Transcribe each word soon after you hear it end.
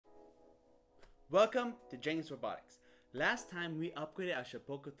Welcome to James Robotics. Last time we upgraded our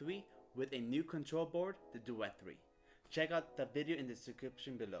Shapeoko 3 with a new control board, the Duet 3. Check out the video in the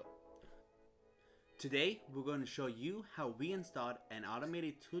description below. Today we're going to show you how we installed an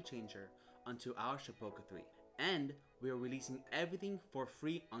automated tool changer onto our Shapeoko 3, and we are releasing everything for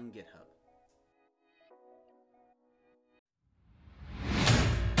free on GitHub.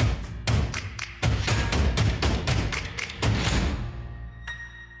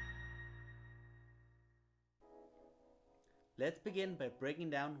 Let's begin by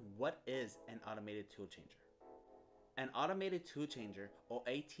breaking down what is an automated tool changer. An automated tool changer, or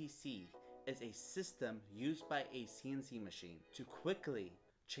ATC, is a system used by a CNC machine to quickly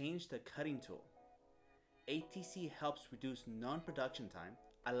change the cutting tool. ATC helps reduce non-production time,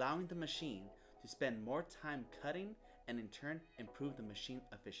 allowing the machine to spend more time cutting and in turn improve the machine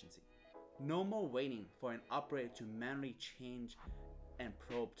efficiency. No more waiting for an operator to manually change and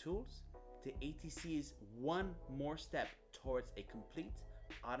probe tools. The ATC is one more step towards a complete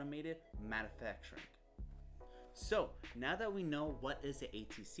automated manufacturing. So now that we know what is the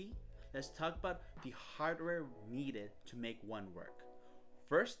ATC, let's talk about the hardware needed to make one work.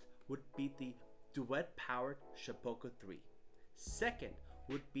 First would be the Duet powered Shapeoko 3. Second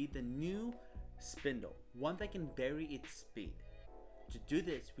would be the new Spindle, one that can vary its speed. To do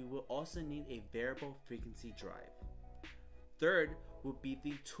this, we will also need a variable frequency drive. Third would be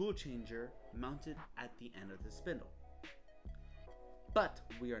the tool changer mounted at the end of the spindle. But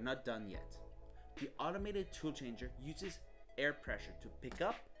we are not done yet. The automated tool changer uses air pressure to pick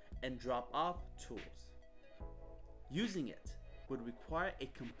up and drop off tools. Using it would require a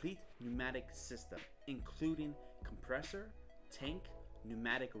complete pneumatic system, including compressor, tank,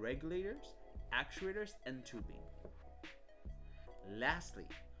 pneumatic regulators, actuators, and tubing. Lastly,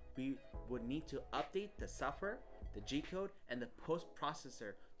 we would need to update the software, the G-code, and the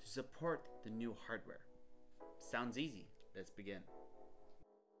post-processor to support the new hardware. Sounds easy. Let's begin.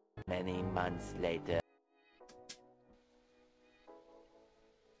 Many months later.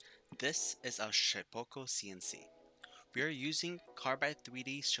 This is our Shapeoko CNC. We are using Carbide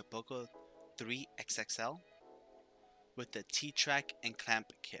 3D Shapeoko 3 XXL with the T-Track and clamp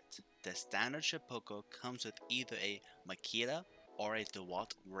kit. The standard Shapeoko comes with either a Makita or a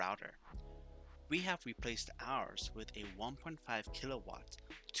DeWalt router. We have replaced ours with a 1.5 kilowatt,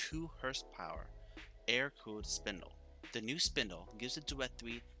 2 horsepower, air-cooled spindle. The new spindle gives the Duet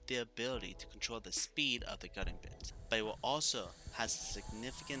 3 the ability to control the speed of the cutting bit, but it will also has a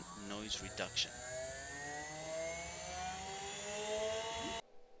significant noise reduction.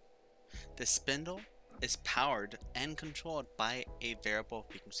 The spindle is powered and controlled by a variable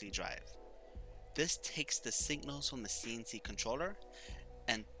frequency drive. This takes the signals from the CNC controller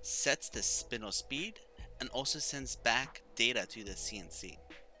and sets the spindle speed and also sends back data to the CNC.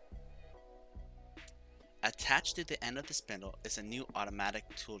 Attached to the end of the spindle is a new automatic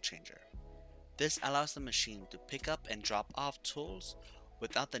tool changer. This allows the machine to pick up and drop off tools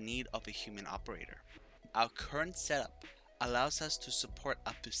without the need of a human operator. Our current setup allows us to support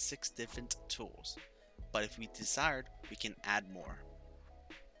up to 6 different tools, but if we desired, we can add more.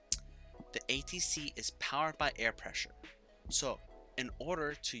 The ATC is powered by air pressure, so in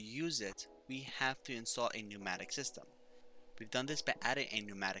order to use it, we have to install a pneumatic system. We've done this by adding a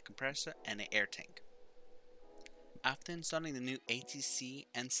pneumatic compressor and an air tank. After installing the new ATC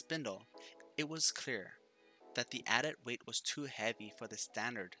and spindle, it was clear that the added weight was too heavy for the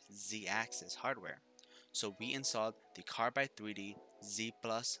standard Z-axis hardware, so we installed the Carbide 3D Z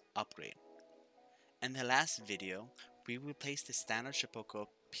Plus upgrade. In the last video, we replaced the standard Shapeoko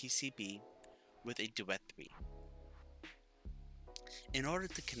PCB with a Duet 3. In order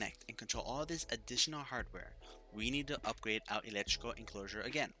to connect and control all this additional hardware, we need to upgrade our electrical enclosure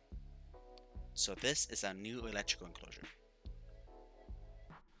again. So this is our new electrical enclosure.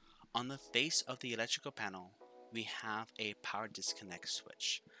 On the face of the electrical panel, we have a power disconnect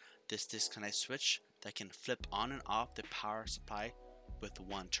switch. This disconnect switch that can flip on and off the power supply with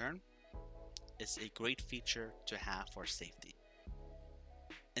one turn is a great feature to have for safety.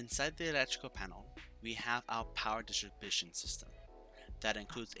 Inside the electrical panel, we have our power distribution system. That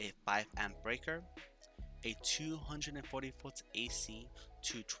includes a 5 amp breaker, a 240 volts AC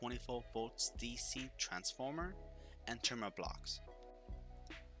to 24 volts DC transformer, and terminal blocks.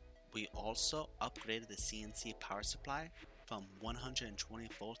 We also upgraded the CNC power supply from 120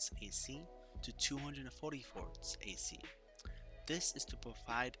 volts AC to 240 volts AC. This is to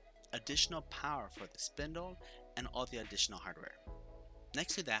provide additional power for the spindle and all the additional hardware.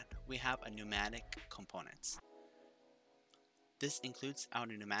 Next to that, we have a pneumatic components. This includes our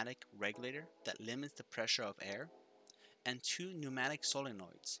pneumatic regulator that limits the pressure of air, and 2 pneumatic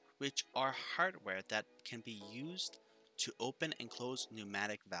solenoids, which are hardware that can be used to open and close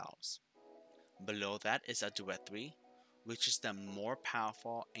pneumatic valves. Below that is a Duet 3, which is the more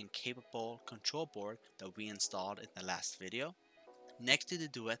powerful and capable control board that we installed in the last video. Next to the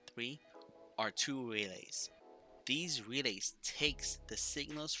Duet 3 are 2 relays. These relays takes the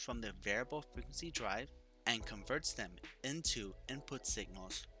signals from the variable frequency drive and converts them into input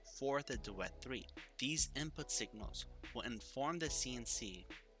signals for the Duet 3. These input signals will inform the CNC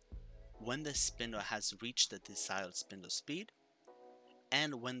when the spindle has reached the desired spindle speed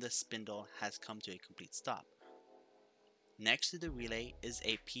and when the spindle has come to a complete stop. Next to the relay is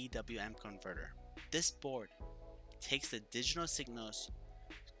a Pwm Converter. This board takes the digital signals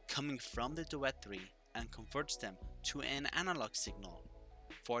coming from the Duet 3 and converts them to an analog signal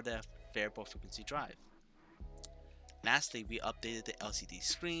for the variable frequency drive. Lastly, we updated the LCD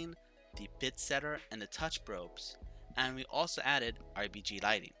screen, the bit setter, and the touch probes, and we also added RGB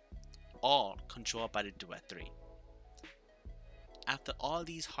lighting, all controlled by the Duet 3. After all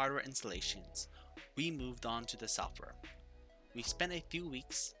these hardware installations, we moved on to the software. We spent a few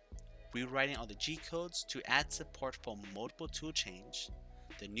weeks rewriting all the G-codes to add support for multiple tool change,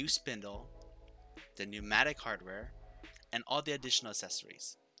 the new spindle, the pneumatic hardware, and all the additional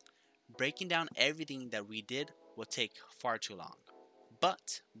accessories. Breaking down everything that we did will take far too long,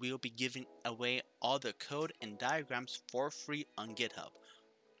 but we will be giving away all the code and diagrams for free on GitHub.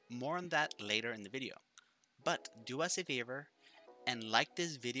 More on that later in the video. But do us a favor and like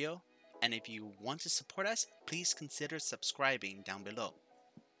this video, and if you want to support us, please consider subscribing down below.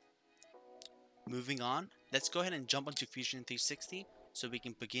 Moving on, let's go ahead and jump onto Fusion 360 so we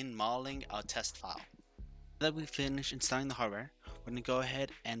can begin modeling our test file. Now that we've finished installing the hardware, we're going to go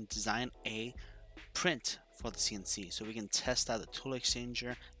ahead and design a print for the CNC so we can test out the tool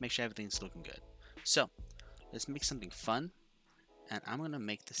exchanger, make sure everything's looking good. So let's make something fun, and I'm going to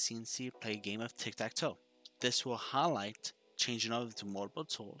make the CNC play a game of tic-tac-toe. This will highlight changing over to multiple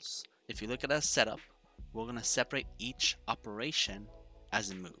tools. If you look at our setup, we're going to separate each operation as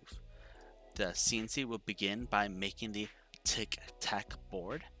a move. The CNC will begin by making the tic-tac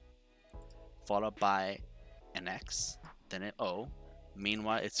board, followed by an X, then an O.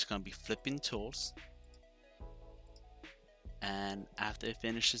 Meanwhile, it's going to be flipping tools, and after it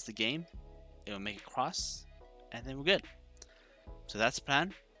finishes the game, it will make a cross, and then we're good. So that's the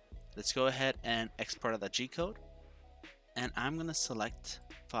plan. Let's go ahead and export out the G-code, and I'm going to select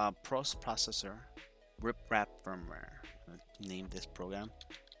for Pros Processor Rip-Wrap Firmware. Name this program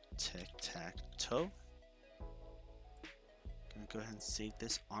Tic-Tac-Toe. I'm going to go ahead and save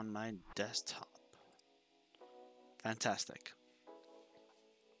this on my desktop. Fantastic.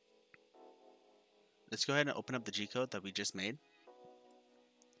 Let's go ahead and open up the G-code that we just made.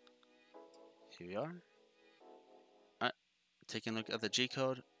 Here we are. Alright, taking a look at the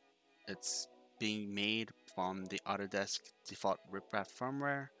G-code. It's being made from the Autodesk default rip-wrap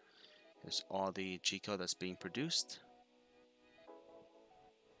firmware. Here's all the G-code that's being produced.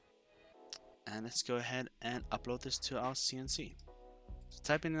 And let's go ahead and upload this to our CNC. So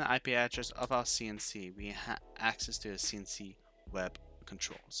type in the IP address of our CNC. We have access to the CNC web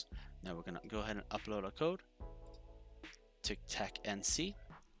controls. Now we're going to go ahead and upload our code, tic-tac-NC,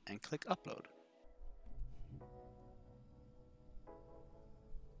 and click upload.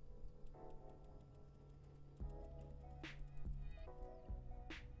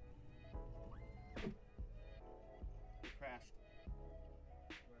 It crashed.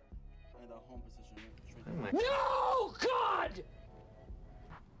 In the home position. No, God!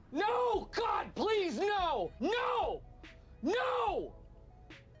 No, God, please, no! No! No!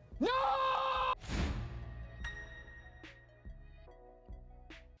 No!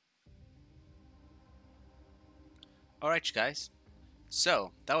 Alright you guys,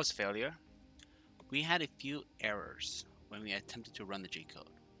 so that was a failure. We had a few errors when we attempted to run the G-code.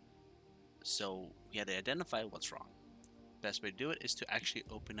 So we had to identify what's wrong. Best way to do it is to actually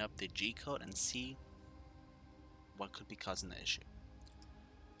open up the G-code and see what could be causing the issue.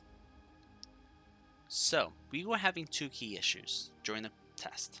 So we were having two key issues during the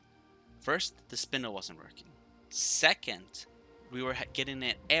test. First, the spindle wasn't working. Second, we were getting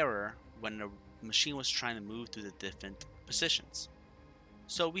an error when the machine was trying to move through the different positions.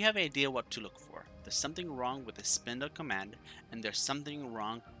 So we have an idea what to look for. There's something wrong with the spindle command, and there's something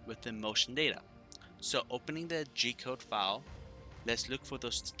wrong with the motion data. So opening the G-code file, let's look for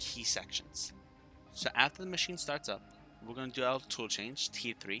those key sections. So after the machine starts up, we're going to do our tool change,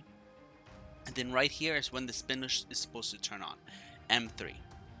 T3. And then right here is when the spindle is supposed to turn on, M3.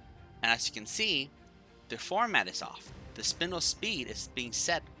 And as you can see, the format is off. The spindle speed is being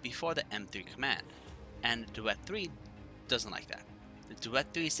set before the M3 command. And the Duet 3 doesn't like that. The Duet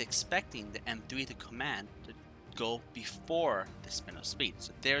 3 is expecting the M3 to command to go before the spindle speed.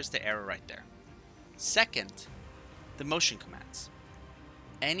 So there's the error right there. Second, the motion commands.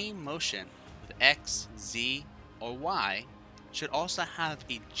 Any motion with X, Z, or Y should also have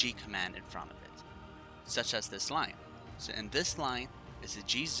a G command in front of it, such as this line. So in this line is a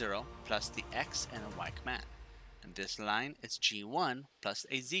G0 plus the X and a Y command. And this line is G1 plus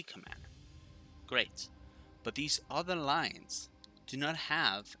a Z command. Great. But these other lines do not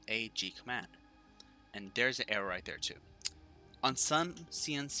have a G command. And there's an error right there too. On some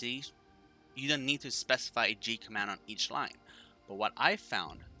CNCs, you don't need to specify a G command on each line. But what I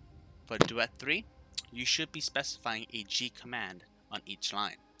found for Duet 3, you should be specifying a G command on each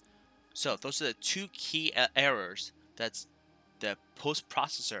line. So those are the two key errors that the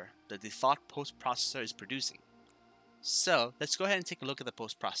post-processor, the default post-processor is producing. So let's go ahead and take a look at the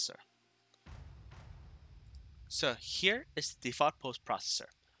post-processor. So here is the default post-processor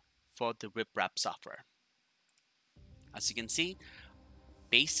for the RipWrap software. As you can see,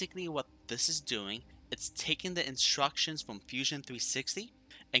 basically what this is doing, it's taking the instructions from Fusion 360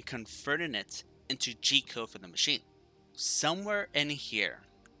 and converting it into G code for the machine. Somewhere in here,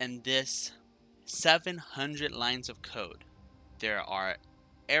 in this 700 lines of code, there are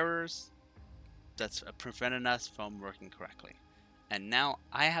errors that's preventing us from working correctly. And now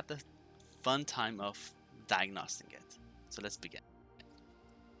I have the fun time of diagnosing it. So let's begin.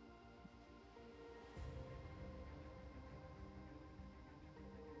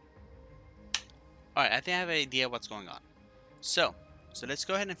 Alright, I think I have an idea what's going on. So let's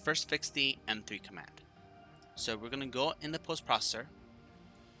go ahead and first fix the M3 command. So we're going to go in the post processor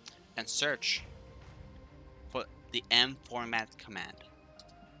and search for the M format command.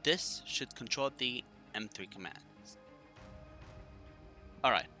 This should control the M3 command.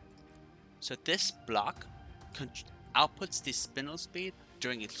 Alright, so this block outputs the spindle speed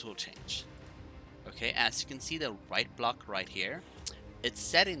during a tool change. Okay, as you can see, the right block right here, it's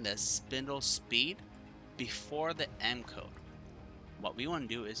setting the spindle speed before the M code. What we want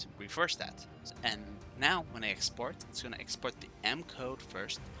to do is reverse that. And now when I export, it's going to export the M code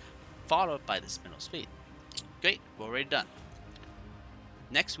first, followed by the spindle speed. Great, we're already done.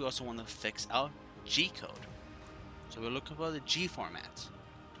 Next, we also want to fix our G code. So we're looking for the G format.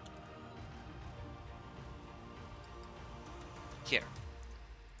 Here.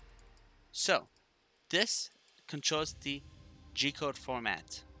 So this controls the G code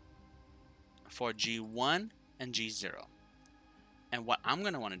format for G1 and G0. And what I'm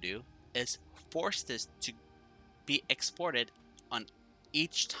going to want to do is force this to be exported on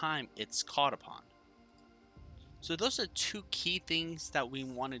each time it's called upon. So those are two key things that we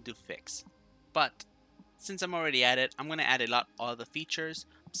wanted to fix. But since I'm already at it, I'm going to add a lot of other features,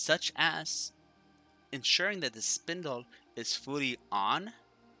 such as ensuring that the spindle is fully on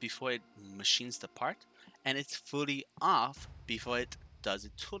before it machines the part, and it's fully off before it does a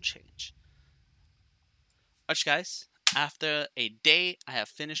tool change. Alright guys, after a day, I have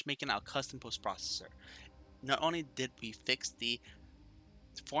finished making our custom post processor. Not only did we fix the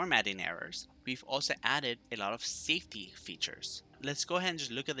formatting errors, we've also added a lot of safety features. Let's go ahead and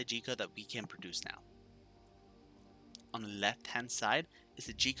just look at the G code that we can produce now. On the left hand side is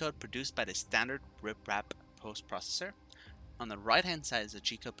the G code produced by the standard RipWrap post processor. On the right hand side is the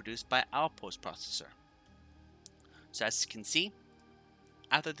G code produced by our post processor. So as you can see,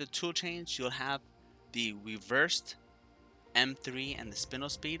 after the tool change, you'll have the reversed M3 and the spindle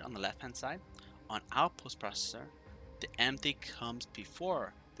speed on the left hand side. On our post processor, the M3 comes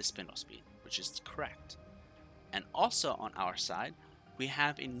before the spindle speed, which is correct. And also on our side, we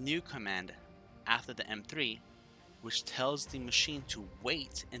have a new command after the M3, which tells the machine to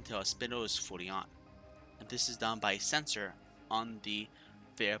wait until a spindle is fully on. And this is done by a sensor on the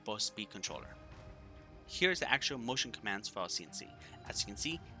variable speed controller. Here's the actual motion commands for our CNC. As you can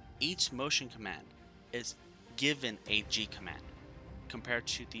see, each motion command is given a G command, compared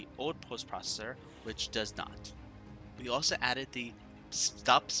to the old post processor, which does not. We also added the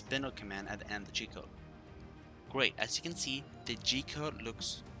stop spindle command at the end of the G code. Great, as you can see, the G code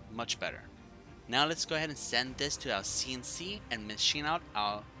looks much better. Now let's go ahead and send this to our CNC and machine out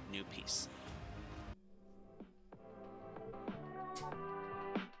our new piece.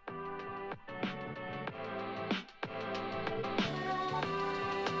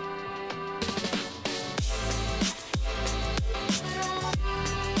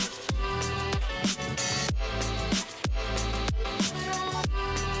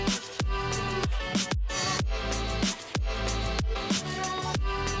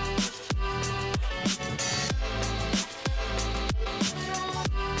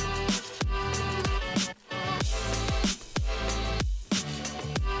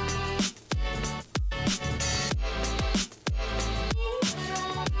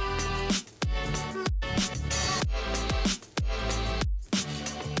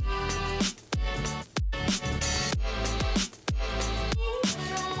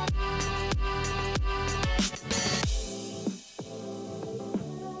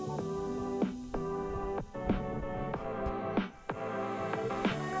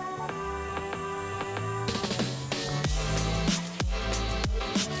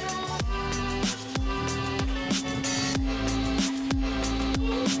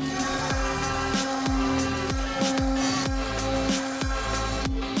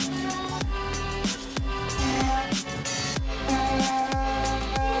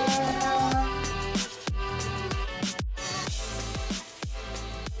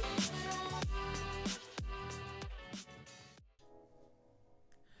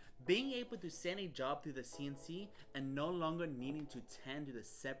 Being able to send a job through the CNC and no longer needing to tend to the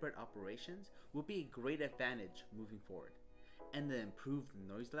separate operations will be a great advantage moving forward. And the improved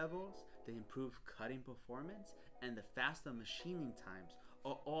noise levels, the improved cutting performance, and the faster machining times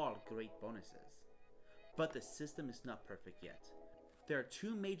are all great bonuses. But the system is not perfect yet. There are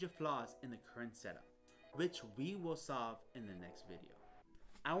two major flaws in the current setup, which we will solve in the next video.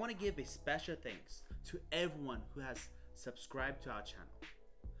 I want to give a special thanks to everyone who has subscribed to our channel.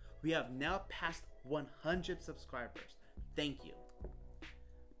 We have now passed 100 subscribers. Thank you.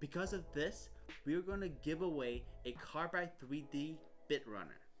 Because of this, we are going to give away a Carbide 3D bit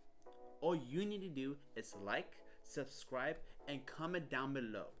runner. All you need to do is like, subscribe, and comment down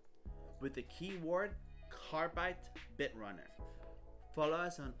below with the keyword Carbide bit runner. Follow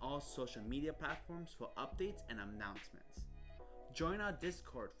us on all social media platforms for updates and announcements. Join our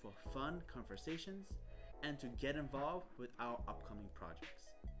Discord for fun conversations and to get involved with our upcoming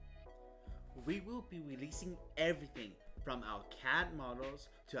projects. We will be releasing everything from our CAD models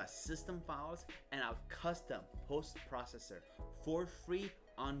to our system files and our custom post-processor for free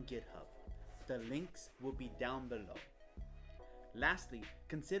on GitHub. The links will be down below. Lastly,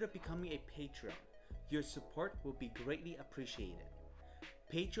 consider becoming a Patreon. Your support will be greatly appreciated.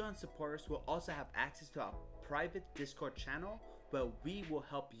 Patreon supporters will also have access to our private Discord channel where we will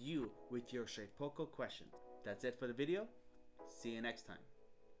help you with your Shapeoko questions. That's it for the video. See you next time.